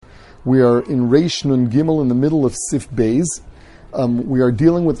We are in Reish Nun Gimel in the middle of Sif Beis. We are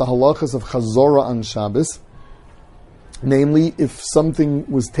dealing with the halachas of Chazorah on Shabbos. Namely, if something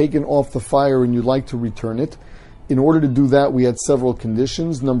was taken off the fire and you'd like to return it, in order to do that, we had several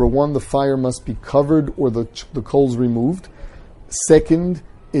conditions. Number one, the fire must be covered or the coals removed. Second,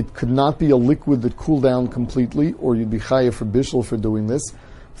 it could not be a liquid that cooled down completely, or you'd be chayav for bishul for doing this.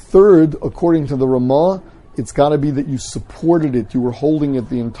 Third, according to the Ramah, it's got to be that you supported it, you were holding it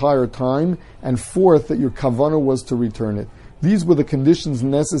the entire time. And fourth, that your kavanah was to return it. These were the conditions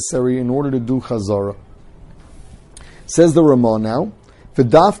necessary in order to do chazara. Says the Ramah now,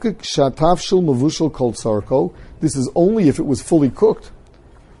 V'dafka kshatavshil mavushal kol tzarko. This is only if it was fully cooked.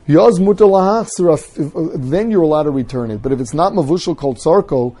 Yaz mutar lahachzir, then you're allowed to return it. But if it's not mavushal kol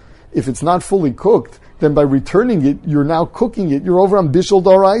tzarko, if it's not fully cooked, then by returning it, you're now cooking it. You're over on bishul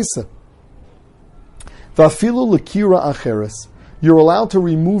daraisa. V'afilu lekira acheres. You're allowed to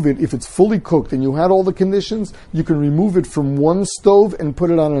remove it if it's fully cooked and you had all the conditions. You can remove it from one stove and put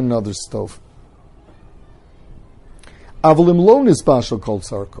it on another stove. Avalim lo nisbashal kol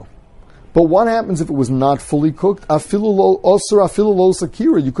tzarko. But what happens if it was not fully cooked? Afilu lo osir, afilu lo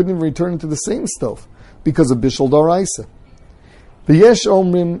sakira. You couldn't even return it to the same stove because of bishul daraisa. V'yesh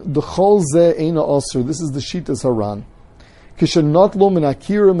omrim d'chol ze eina osir. This is the Shitas Haran. Kishenot lo min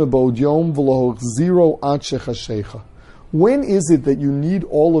akira mebod yom v'lo zero ad shechashecha. When is it that you need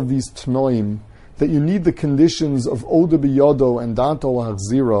all of these tnoim, that you need the conditions of oda biyodo and dato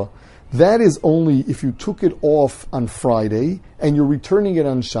lahachzira? That is only if you took it off on Friday and you're returning it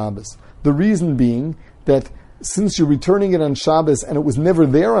on Shabbos. The reason being that since you're returning it on Shabbos and it was never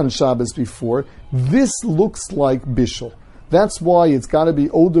there on Shabbos before, this looks like bishul. That's why it's got to be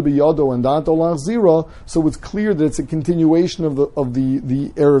oda biyodo and dato lahachzira, so it's clear that it's a continuation of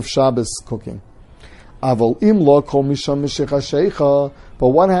the Erev Shabbos cooking. Aval im lo kol misham mishechashecha. But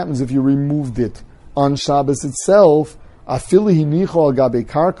what happens if you removed it on Shabbos itself? Afili hinicho al gabe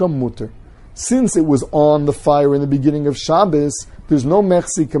karka muter. Since it was on the fire in the beginning of Shabbos, there's no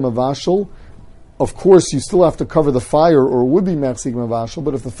mechzik mavashal. Of course, you still have to cover the fire, or it would be mechzik mavashal.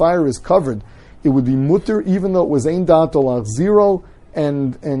 But if the fire is covered, it would be muter, even though it was ein dato lachziro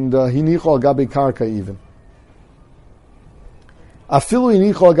and hinicho al gabe karka even. Afili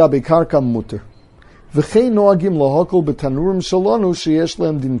hinicho al gabe karka muter. That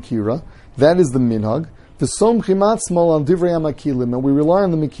is the minhag. And we rely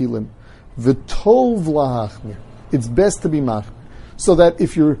on the mekilim. It's best to be mach. So that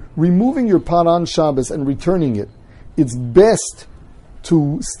if you're removing your pot on Shabbos and returning it, it's best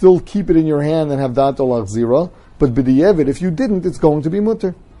to still keep it in your hand and have dat olach zira. But b'di'evid, if you didn't, it's going to be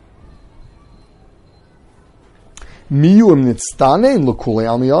mutter.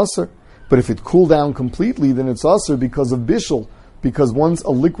 But if it cooled down completely, then it's asur because of bishul. Because once a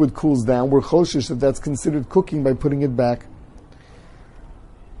liquid cools down, we're choshish that that's considered cooking by putting it back.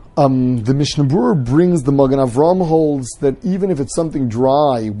 The Mishnah Berurah brings the Magen Avram holds that even if it's something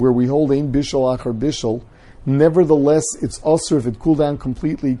dry, where we hold ein bishul achar bishul, nevertheless it's asur if it cooled down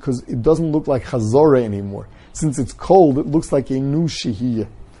completely because it doesn't look like chazorah anymore. Since it's cold, it looks like a new shehiyah.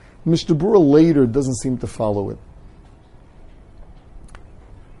 Mishnah Berurah later doesn't seem to follow it.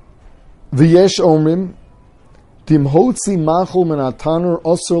 V'yesh omrim dimhotzi machol menataner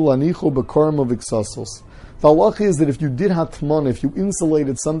osur lanicho b'korim of iksasos. The halacha is that if you did hatman, if you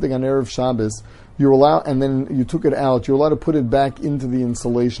insulated something on Erev Shabbos, you're allowed, and then you took it out, you're allowed to put it back into the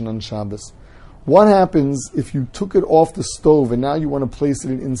insulation on Shabbos. What happens if you took it off the stove and now you want to place it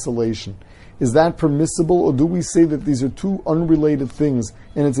in insulation? Is that permissible, or do we say that these are two unrelated things,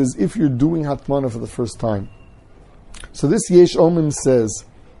 and it's as if you're doing hatmana for the first time? So this Yesh Omim says,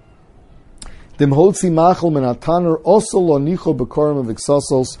 you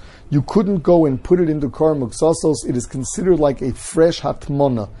couldn't go and put it into korim uksasos. It is considered like a fresh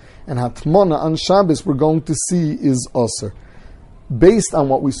hatmana. And hatmana on Shabbos, we're going to see, is aser. Based on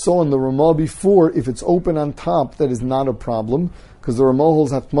what we saw in the Ramah before, if it's open on top, that is not a problem, because the Ramah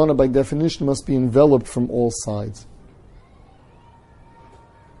holds hatmana by definition must be enveloped from all sides.